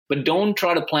but don't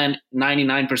try to plan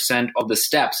 99% of the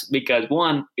steps because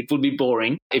one, it would be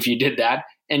boring if you did that.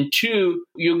 And two,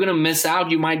 you're going to miss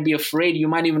out. You might be afraid. You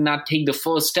might even not take the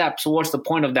first step. So what's the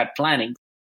point of that planning?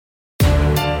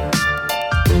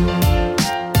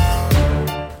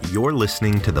 You're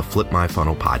listening to the Flip My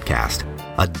Funnel podcast,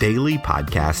 a daily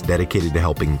podcast dedicated to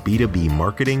helping B2B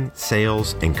marketing,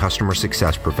 sales, and customer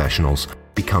success professionals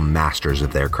become masters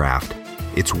of their craft.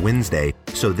 It's Wednesday,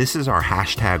 so this is our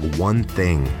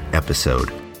 #OneThing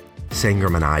episode.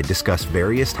 Sangram and I discuss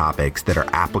various topics that are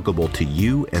applicable to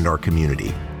you and our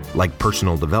community, like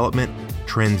personal development,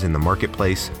 trends in the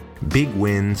marketplace, big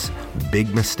wins,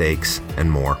 big mistakes, and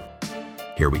more.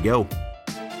 Here we go.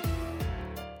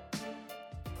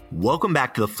 Welcome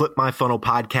back to the Flip My Funnel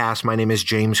podcast. My name is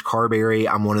James Carberry.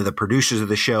 I'm one of the producers of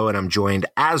the show, and I'm joined,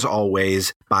 as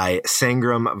always, by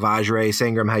Sangram Vajre.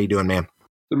 Sangram, how you doing, man?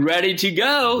 Ready to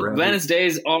go. Ready.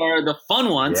 Wednesdays are the fun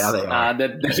ones. Yeah, they are.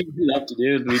 That we love to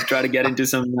do. We try to get into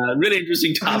some really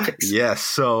interesting topics. Yes.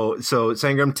 So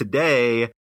Sangram, today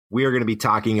we are going to be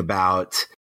talking about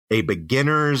a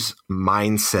beginner's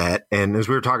mindset. And as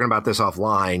we were talking about this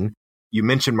offline, you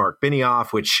mentioned Mark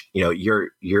Benioff, which,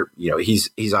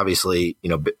 he's obviously,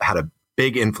 had a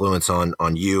big influence on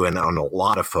you and on a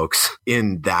lot of folks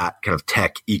in that kind of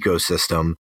tech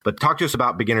ecosystem. But talk to us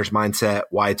about beginner's mindset,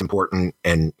 why it's important,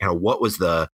 and kind of what was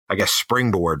the,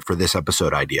 springboard for this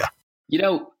episode idea.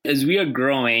 As we are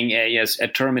growing,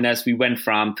 at Terminus, we went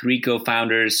from 3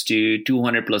 co-founders to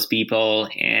 200 plus people.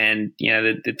 And,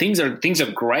 the things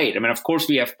are great. I mean, of course,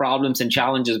 we have problems and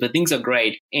challenges, but things are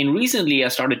great. And recently I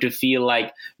started to feel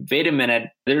like, wait a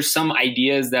minute, there's some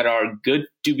ideas that are good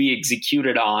to be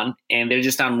executed on, and they're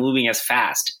just not moving as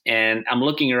fast. And I'm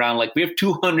looking around like, we have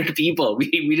 200 people.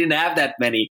 We didn't have that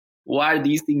many. Why are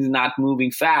these things not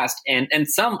moving fast? And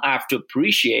some I have to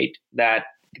appreciate that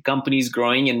the company is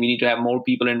growing and we need to have more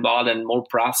people involved and more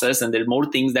process, and there are more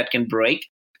things that can break.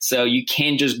 So you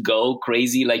can't just go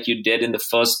crazy like you did in the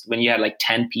first, when you had like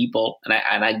 10 people. And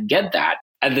I get that.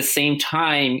 At the same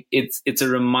time, it's a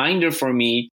reminder for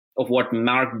me of what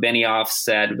Mark Benioff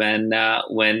said when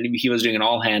he was doing an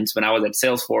all hands, when I was at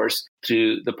Salesforce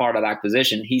through the Pardot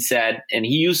acquisition. He said, and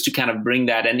he used to kind of bring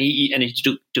that, and he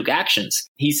took actions.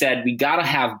 He said, we got to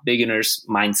have beginner's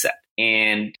mindset.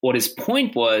 And what his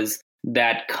point was,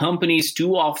 that companies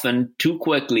too often, too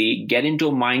quickly get into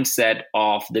a mindset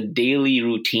of the daily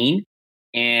routine,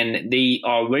 and they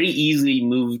are very easily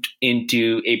moved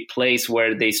into a place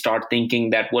where they start thinking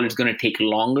that, well, it's going to take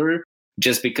longer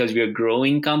just because we're a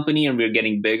growing company and we're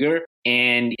getting bigger.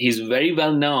 And he's very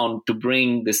well known to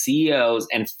bring the CEOs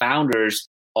and founders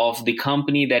of the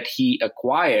company that he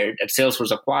acquired, that Salesforce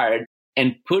acquired,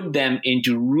 and put them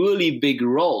into really big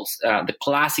roles. The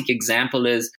classic example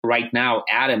is right now,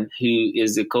 Adam, who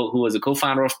was a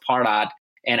co-founder of Pardot,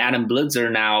 and Adam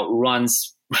Blitzer now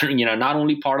runs, not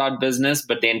only Pardot business,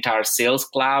 but the entire Sales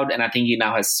Cloud. And I think he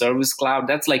now has Service Cloud.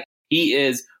 That's like, he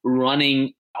is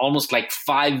running almost like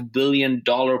 $5 billion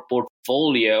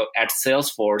portfolio at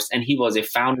Salesforce. And he was a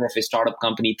founder of a startup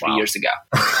company 3 years ago.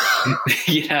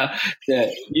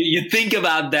 You think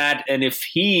about that. And if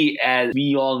he, as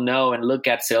we all know and look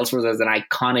at Salesforce as an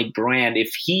iconic brand,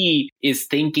 if he is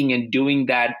thinking and doing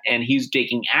that, and he's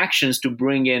taking actions to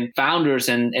bring in founders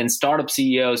and startup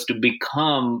CEOs to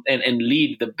become and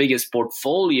lead the biggest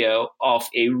portfolio of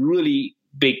a really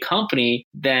big company,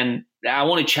 then I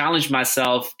want to challenge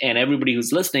myself and everybody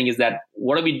who's listening is that,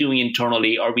 what are we doing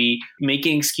internally? Are we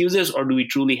making excuses, or do we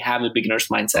truly have a beginner's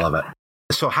mindset? Love it.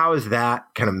 So how has that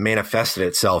kind of manifested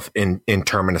itself in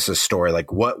Terminus's story?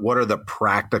 Like what are the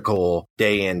practical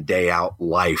day in, day out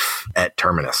life at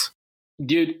Terminus?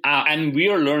 Dude, and we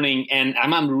are learning, and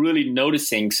I'm really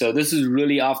noticing. So this is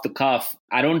really off the cuff.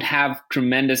 I don't have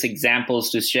tremendous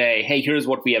examples to say, hey, here's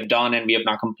what we have done, and we have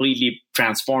not completely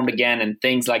transformed again and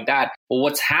things like that. But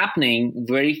what's happening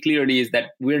very clearly is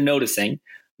that we're noticing,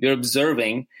 we're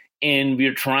observing, and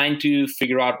we're trying to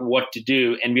figure out what to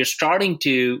do. And we're starting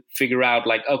to figure out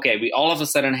like, okay, we all of a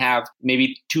sudden have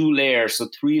maybe 2 layers or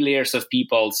 3 layers of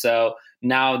people. So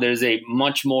now there's a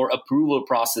much more approval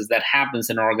process that happens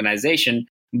in our organization.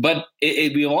 But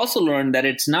we've also learned that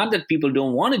it's not that people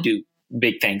don't want to do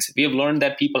big things. We have learned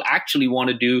that people actually want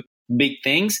to do big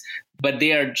things, but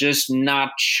they are just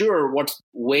not sure what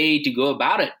way to go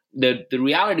about it. The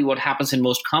reality, what happens in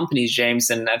most companies, James,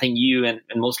 and I think you and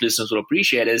most listeners will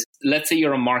appreciate is, let's say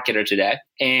you're a marketer today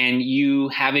and you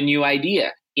have a new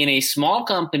idea. In a small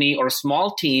company or a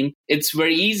small team, it's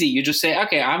very easy. You just say,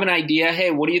 okay, I have an idea.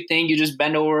 Hey, what do you think? You just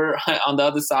bend over on the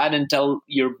other side and tell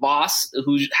your boss,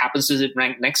 who happens to sit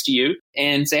right next to you,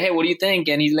 and say, hey, what do you think?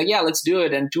 And he's like, yeah, let's do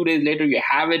it. And 2 days later, you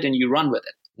have it and you run with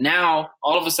it. Now,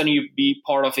 all of a sudden, you be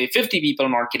part of a 50 people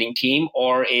marketing team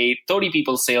or a 30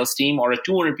 people sales team or a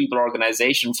 200 people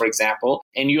organization, for example.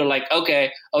 And you're like,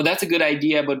 okay, oh, that's a good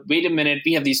idea. But wait a minute,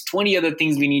 we have these 20 other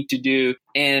things we need to do.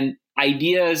 And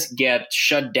ideas get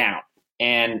shut down.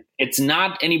 And it's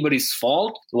not anybody's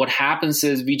fault. What happens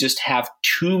is we just have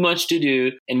too much to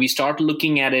do and we start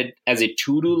looking at it as a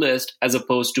to-do list as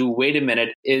opposed to, wait a minute,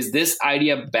 is this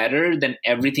idea better than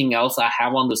everything else I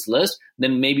have on this list?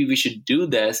 Then maybe we should do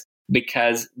this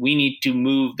because we need to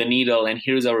move the needle and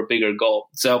here's our bigger goal.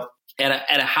 So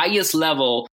at a highest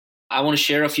level, I want to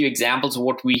share a few examples of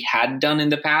what we had done in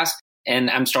the past. And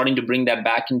I'm starting to bring that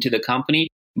back into the company.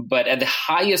 But at the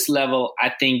highest level, I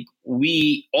think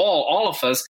we all of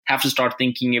us have to start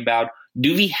thinking about,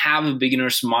 do we have a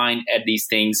beginner's mind at these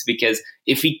things? Because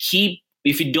if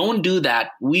we don't do that,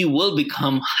 we will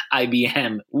become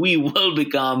IBM. We will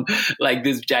become like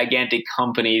these gigantic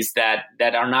companies that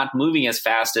are not moving as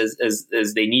fast as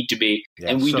they need to be.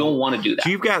 Yeah, and we don't want to do that. So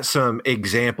you've got some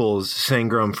examples,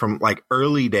 Sangram, from like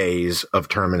early days of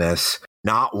Terminus,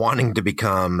 not wanting to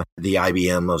become the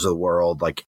IBM of the world,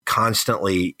 like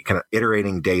constantly kind of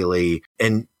iterating daily.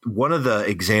 And one of the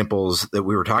examples that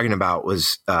we were talking about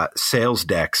was sales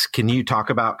decks. Can you talk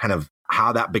about kind of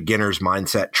how that beginner's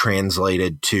mindset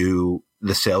translated to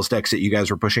the sales decks that you guys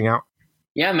were pushing out?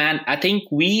 Yeah, man. I think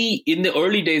in the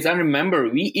early days, I remember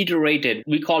we iterated,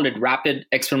 we called it rapid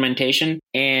experimentation.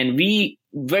 And we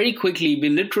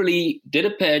literally did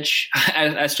a pitch.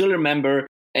 I still remember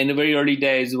in the very early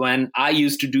days when I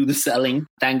used to do the selling.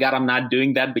 Thank God I'm not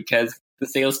doing that because the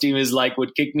sales team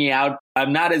would kick me out.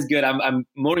 I'm not as good. I'm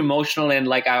more emotional and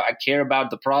like I care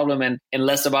about the problem and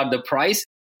less about the price.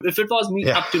 If it was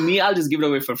up to me, I'll just give it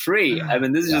away for free. I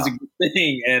mean, this is just a good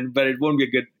thing, but it won't be a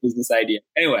good business idea.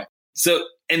 Anyway, so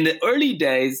in the early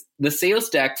days, the sales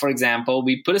deck, for example,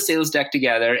 we put a sales deck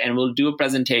together and we'll do a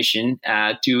presentation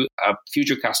to a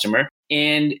future customer.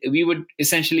 And we would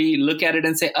essentially look at it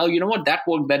and say, oh, you know what, that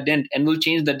worked, that didn't, and we'll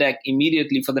change the deck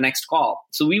immediately for the next call.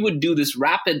 So we would do this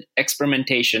rapid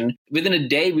experimentation. Within a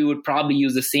day, we would probably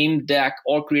use the same deck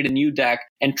or create a new deck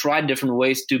and try different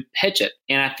ways to pitch it.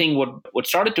 And I think what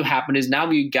started to happen is now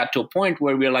we got to a point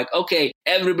where we're like, okay,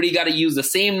 everybody got to use the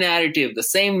same narrative, the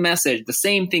same message, the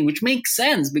same thing, which makes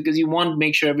sense because you want to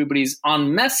make sure everybody's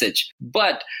on message.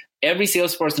 But every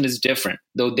salesperson is different,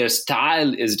 though their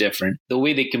style is different. The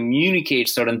way they communicate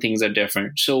certain things are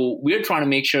different. So we're trying to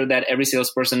make sure that every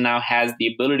salesperson now has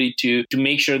the ability to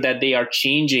make sure that they are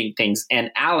changing things.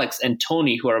 And Alex and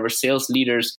Tony, who are our sales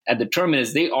leaders at the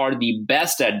Terminus, they are the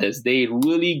best at this. They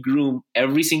really groom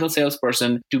every single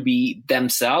salesperson to be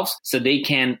themselves so they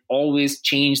can always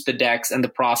change the decks and the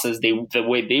process the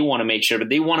way they want to make sure. But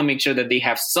they want to make sure that they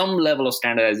have some level of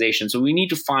standardization. So we need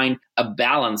to find a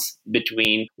balance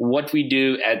between what we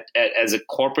do as a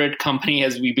corporate company,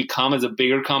 as we become as a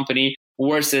bigger company,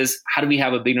 versus how do we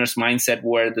have a beginner's mindset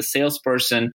where the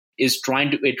salesperson is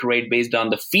trying to iterate based on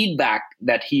the feedback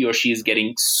that he or she is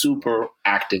getting super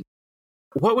active.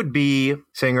 What would be,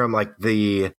 Sangram, like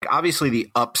obviously the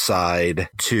upside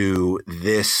to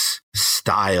this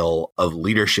style of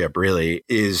leadership really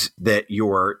is that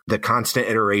the constant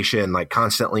iteration, like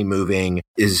constantly moving,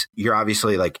 is you're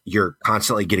obviously like you're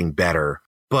constantly getting better.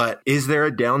 But is there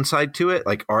a downside to it?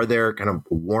 Like, are there kind of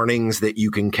warnings that you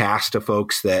can cast to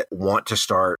folks that want to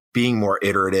start being more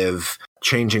iterative,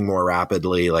 changing more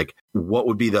rapidly? Like, what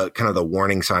would be the kind of the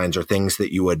warning signs or things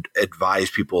that you would advise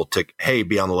people to, hey,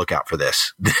 be on the lookout for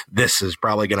this? This is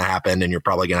probably going to happen and you're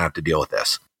probably going to have to deal with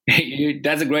this.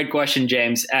 That's a great question,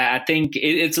 James. I think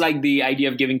it's like the idea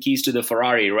of giving keys to the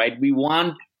Ferrari, right? We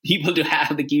want people to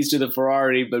have the keys to the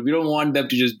Ferrari, but we don't want them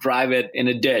to just drive it in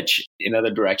a ditch in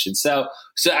other directions. So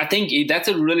I think that's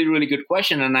a really, really good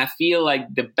question. And I feel like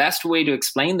the best way to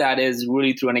explain that is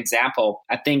really through an example.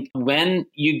 I think when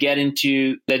you get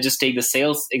into, let's just take the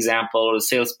sales example or the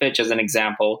sales pitch as an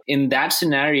example. In that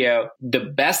scenario, the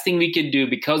best thing we could do,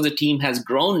 because the team has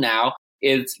grown now,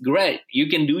 it's great. You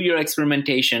can do your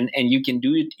experimentation and you can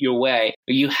do it your way,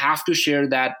 but you have to share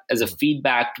that as a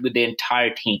feedback with the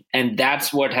entire team. And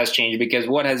that's what has changed, because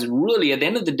what has really, at the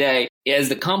end of the day, as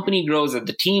the company grows, as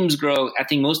the teams grow, I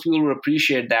think most people will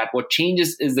appreciate that. What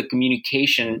changes is the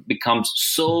communication becomes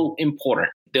so important.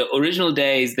 The original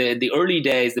days, the early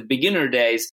days, the beginner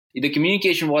days, the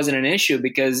communication wasn't an issue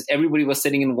because everybody was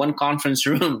sitting in one conference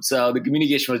room. So the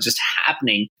communication was just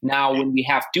happening. Now, when we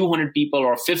have 200 people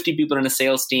or 50 people in a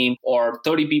sales team or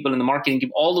 30 people in the marketing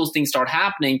team, all those things start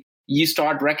happening. You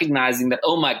start recognizing that,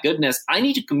 oh my goodness, I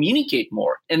need to communicate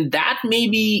more. And that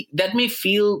may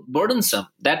feel burdensome.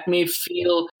 That may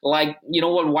feel like, you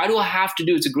know what, why do I have to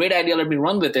do? It's a great idea. Let me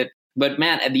run with it. But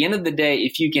man, at the end of the day,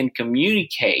 if you can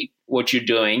communicate what you're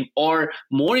doing, or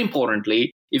more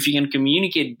importantly, if you can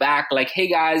communicate back like, hey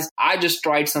guys, I just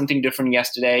tried something different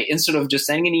yesterday. Instead of just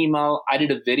sending an email, I did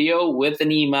a video with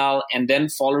an email and then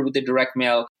followed with a direct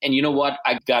mail. And you know what?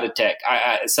 I got a tech.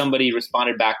 Somebody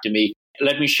responded back to me.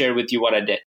 Let me share with you what I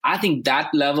did. I think that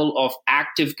level of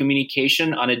active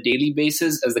communication on a daily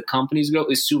basis as the companies grow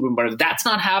is super important. If that's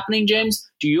not happening, James,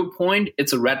 to your point,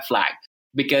 it's a red flag.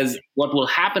 Because what will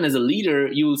happen as a leader,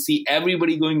 you will see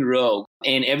everybody going rogue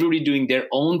and everybody doing their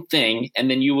own thing.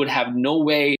 And then you would have no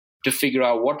way to figure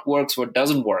out what works, what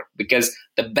doesn't work. Because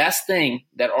the best thing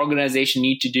that organization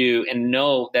need to do and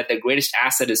know that their greatest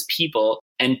asset is people,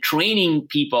 and training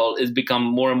people is become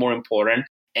more and more important.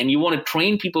 And you want to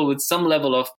train people with some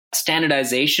level of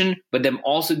standardization, but then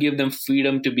also give them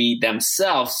freedom to be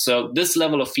themselves. So this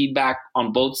level of feedback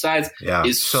on both sides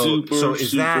is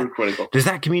super critical. Does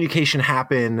that communication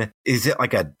happen? Is it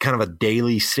like a kind of a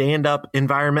daily stand-up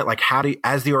environment? Like how do you,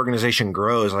 as the organization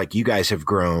grows, like you guys have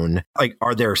grown, like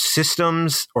are there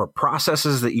systems or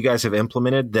processes that you guys have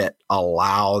implemented that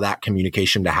allow that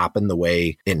communication to happen the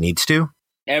way it needs to?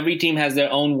 Every team has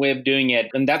their own way of doing it.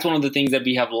 And that's one of the things that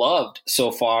we have loved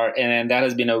so far. And that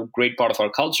has been a great part of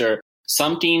our culture.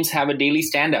 Some teams have a daily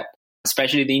stand-up,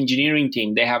 especially the engineering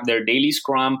team. They have their daily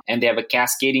scrum and they have a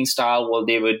cascading style where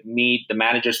they would meet, the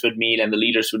managers would meet, and the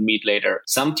leaders would meet later.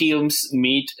 Some teams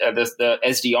meet, the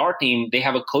SDR team, they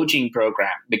have a coaching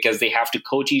program because they have to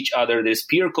coach each other. There's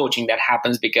peer coaching that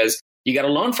happens because you got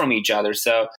to learn from each other.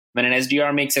 So when an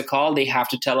SDR makes a call, they have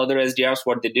to tell other SDRs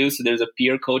what they do. So there's a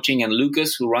peer coaching, and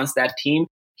Lucas, who runs that team,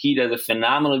 he does a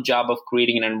phenomenal job of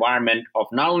creating an environment of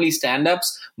not only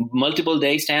stand-ups, multiple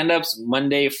day stand-ups,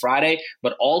 Monday, Friday,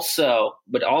 but also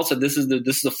this is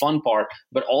the fun part,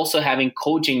 but also having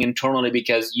coaching internally,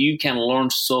 because you can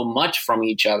learn so much from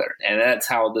each other. And that's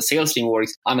how the sales team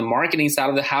works. On the marketing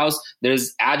side of the house,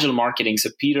 there's agile marketing.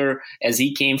 So Peter, as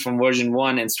he came from version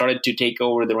 1 and started to take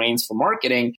over the reins for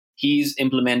marketing, he's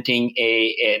implementing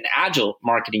an agile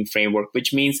marketing framework,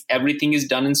 which means everything is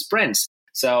done in sprints.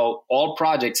 So all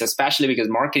projects, especially because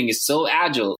marketing is so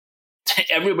agile,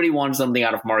 everybody wants something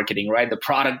out of marketing, right? The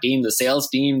product team, the sales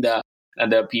team, the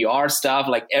PR stuff,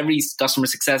 like every customer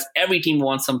success, every team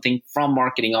wants something from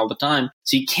marketing all the time.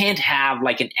 So you can't have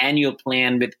like an annual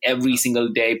plan with every single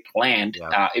day planned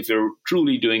if you're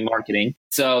truly doing marketing.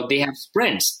 So they have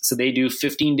sprints. So they do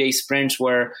 15-day sprints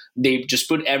where they just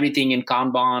put everything in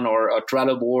Kanban or a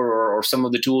Trello board or some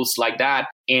of the tools like that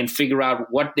and figure out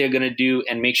what they're going to do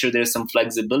and make sure there's some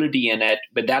flexibility in it.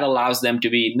 But that allows them to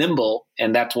be nimble,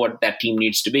 and that's what that team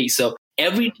needs to be. So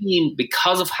every team,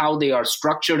 because of how they are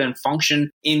structured and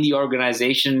function in the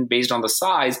organization based on the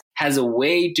size, has a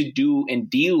way to do and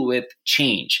deal with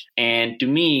change. And to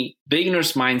me,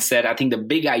 beginner's mindset, I think the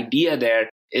big idea there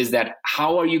is that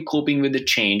how are you coping with the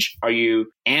change? Are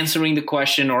you answering the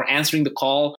question or answering the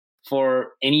call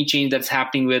for any change that's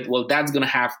happening with, well, that's going to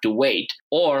have to wait?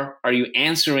 Or are you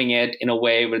answering it in a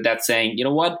way where that's saying, you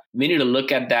know what, we need to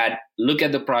look at that, look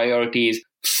at the priorities,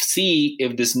 see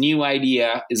if this new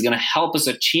idea is going to help us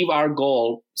achieve our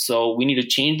goal. So we need to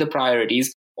change the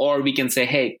priorities. Or we can say,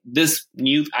 hey, this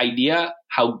new idea,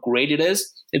 how great it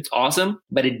is, it's awesome,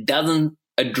 but it doesn't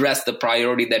address the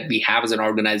priority that we have as an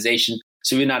organization.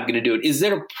 So we're not going to do it. Is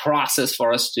there a process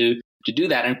for us to do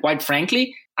that? And quite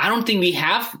frankly, I don't think we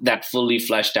have that fully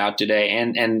fleshed out today.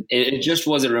 And it just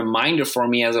was a reminder for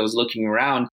me as I was looking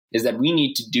around, is that we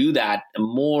need to do that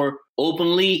more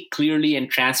openly, clearly, and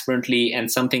transparently,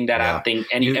 and something that I think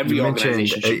every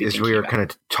organization should be as we were kind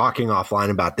of talking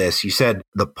offline about this, you said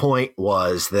the point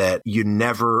was that you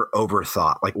never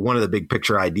overthought. Like one of the big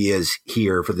picture ideas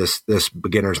here for this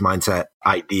beginner's mindset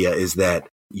idea is that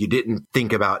you didn't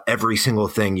think about every single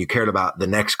thing. You cared about the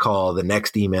next call, the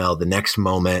next email, the next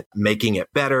moment, making it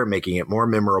better, making it more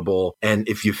memorable. And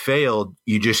if you failed,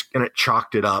 you just kind of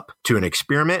chalked it up to an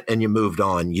experiment and you moved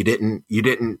on. You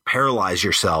didn't paralyze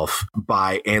yourself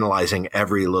by analyzing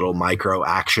every little micro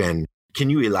action. Can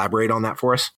you elaborate on that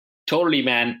for us? Totally,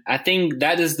 man. I think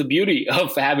that is the beauty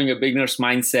of having a beginner's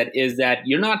mindset, is that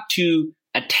you're not too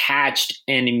attached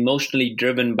and emotionally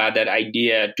driven by that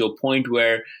idea to a point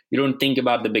where you don't think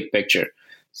about the big picture.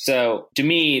 So to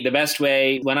me, the best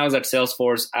way, when I was at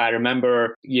Salesforce, I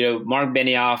remember, Mark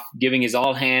Benioff giving his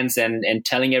all hands and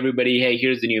telling everybody, hey,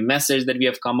 here's the new message that we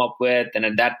have come up with. And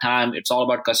at that time, it's all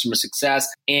about customer success.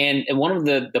 And one of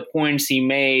the points he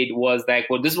made was like,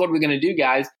 well, this is what we're going to do,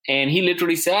 guys. And he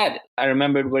literally said, I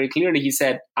remember it very clearly. He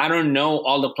said, I don't know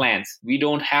all the plans. We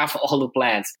don't have all the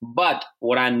plans. But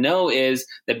what I know is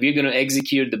that we're going to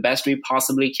execute the best we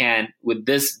possibly can with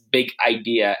this big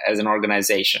idea as an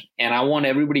organization. And I want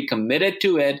everybody everybody committed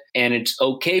to it. And it's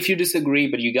okay if you disagree,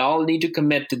 but you all need to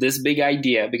commit to this big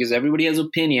idea because everybody has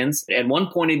opinions. At one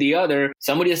point or the other,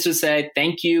 somebody has to say,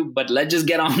 thank you, but let's just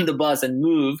get on the bus and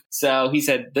move. So he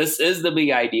said, this is the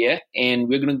big idea and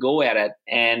we're going to go at it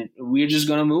and we're just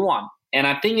going to move on. And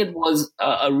I think it was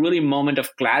a really moment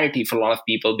of clarity for a lot of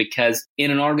people because in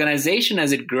an organization,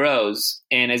 as it grows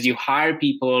and as you hire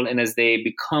people and as they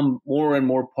become more and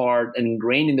more part and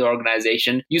ingrained in the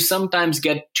organization, you sometimes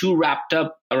get too wrapped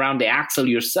up around the axle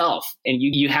yourself. And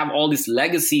you have all these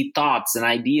legacy thoughts and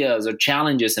ideas or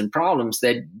challenges and problems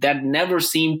that never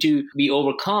seem to be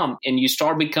overcome. And you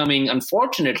start becoming,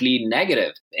 unfortunately,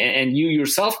 negative. And you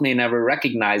yourself may never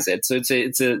recognize it. So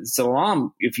it's a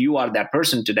alarm if you are that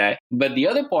person today. But the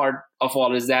other part of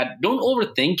all is that don't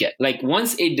overthink it. Like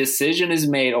once a decision is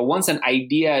made or once an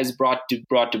idea is brought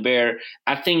to bear,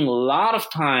 I think a lot of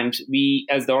times we,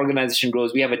 as the organization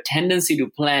grows, we have a tendency to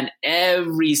plan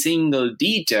every single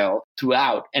detail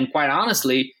throughout. And quite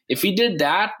honestly, if we did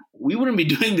that, we wouldn't be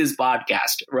doing this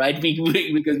podcast, right?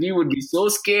 Because we would be so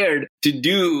scared to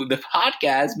do the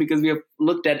podcast because we have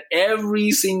looked at every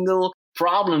single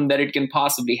problem that it can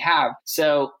possibly have.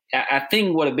 So I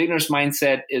think what a beginner's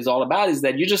mindset is all about is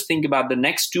that you just think about the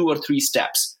next 2 or 3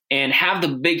 steps and have the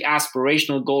big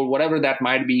aspirational goal, whatever that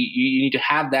might be. You need to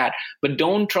have that, but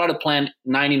don't try to plan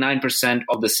 99%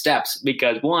 of the steps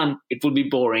because 1, it would be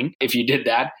boring if you did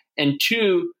that. And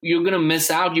 2, you're going to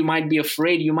miss out. You might be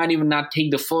afraid. You might even not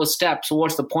take the first step. So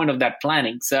what's the point of that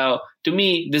planning? So to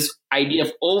me, this idea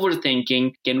of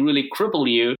overthinking can really cripple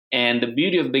you. And the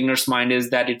beauty of beginner's mind is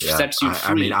that it sets you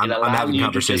free. I'm having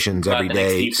conversations every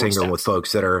day, single with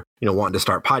folks that are, wanting to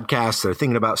start podcasts. They're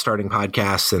thinking about starting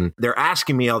podcasts and they're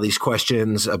asking me all these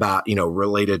questions about,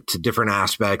 related to different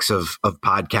aspects of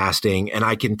podcasting. And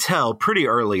I can tell pretty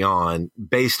early on,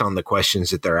 based on the questions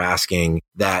that they're asking,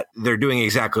 that they're doing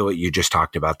exactly what you just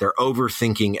talked about. They're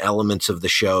overthinking elements of the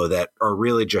show that are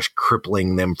really just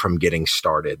crippling them from getting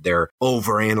started. They're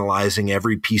overanalyzing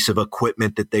every piece of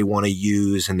equipment that they want to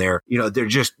use. And they're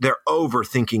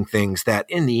overthinking things that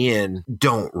in the end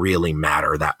don't really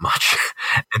matter that much.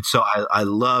 And so I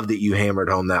love that you hammered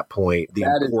home that point, the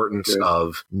importance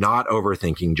of not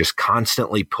overthinking, just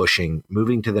constantly pushing,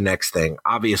 moving to the next thing.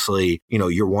 Obviously,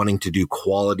 you're wanting to do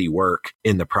quality work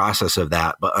in the process of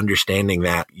that, but understanding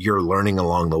that you're learning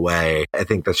along the way. I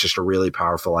think that's just a really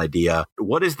powerful idea.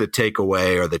 What is the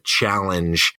takeaway or the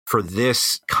challenge for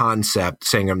this concept,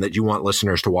 Sangram, that you want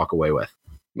listeners to walk away with?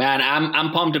 Man,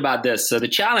 I'm pumped about this. So the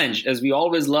challenge, as we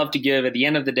always love to give at the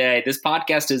end of the day, this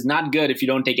podcast is not good if you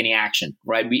don't take any action,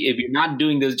 right? If you're not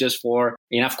doing this just for,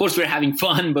 of course we're having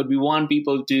fun, but we want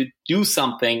people to do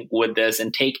something with this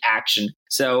and take action.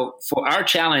 So for our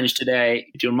challenge today,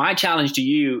 my challenge to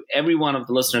you, every one of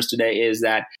the listeners today, is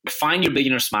that find your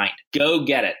beginner's mind. Go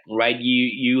get it, right?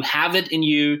 You have it in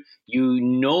you.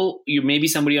 Maybe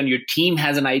somebody on your team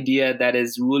has an idea that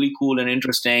is really cool and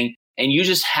interesting. And you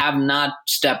just have not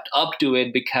stepped up to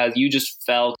it because you just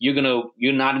felt you're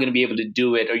not going to be able to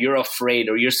do it, or you're afraid,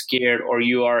 or you're scared, or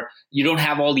you don't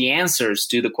have all the answers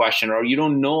to the question, or you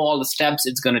don't know all the steps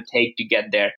it's going to take to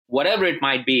get there. Whatever it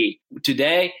might be,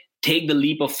 today, take the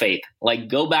leap of faith. Like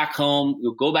go back home,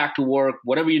 go back to work,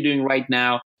 whatever you're doing right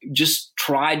now. Just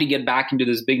try to get back into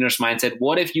this beginner's mindset.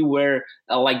 What if you were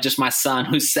like just my son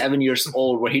who's 7 years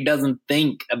old, where he doesn't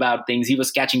think about things? He was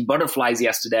catching butterflies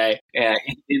yesterday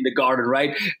in the garden,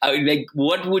 right?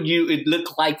 What would it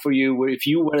look like for you if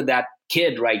you were that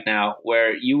kid right now,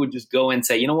 where you would just go and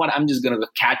say, you know what, I'm just going to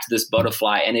catch this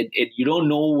butterfly, and you don't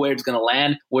know where it's going to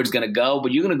land, where it's going to go,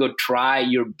 but you're going to go try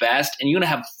your best and you're going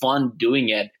to have fun doing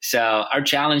it. So our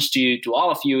challenge to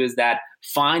all of you is that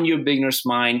find your beginner's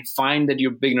mind, find that your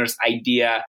beginner's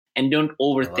idea, and don't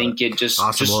overthink it. Just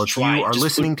awesome. Well, if you are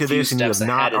listening to this and you have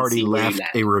not already left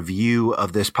a review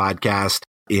of this podcast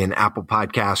in Apple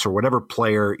Podcasts or whatever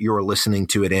player you're listening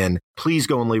to it in, please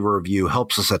go and leave a review.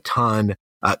 Helps us a ton.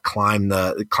 Climb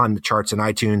the charts in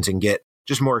iTunes and get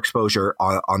just more exposure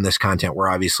on this content. We're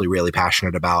obviously really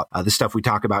passionate about the stuff we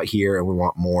talk about here, and we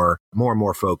want more and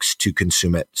more folks to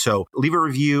consume it. So leave a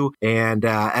review, and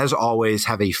as always,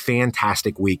 have a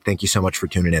fantastic week. Thank you so much for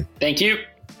tuning in. Thank you.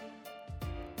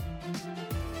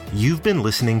 You've been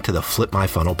listening to the Flip My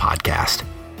Funnel podcast.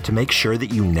 To make sure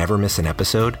that you never miss an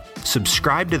episode,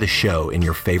 subscribe to the show in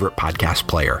your favorite podcast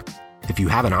player. If you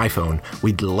have an iPhone,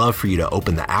 we'd love for you to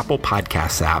open the Apple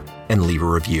Podcasts app and leave a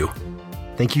review.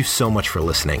 Thank you so much for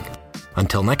listening.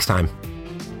 Until next time.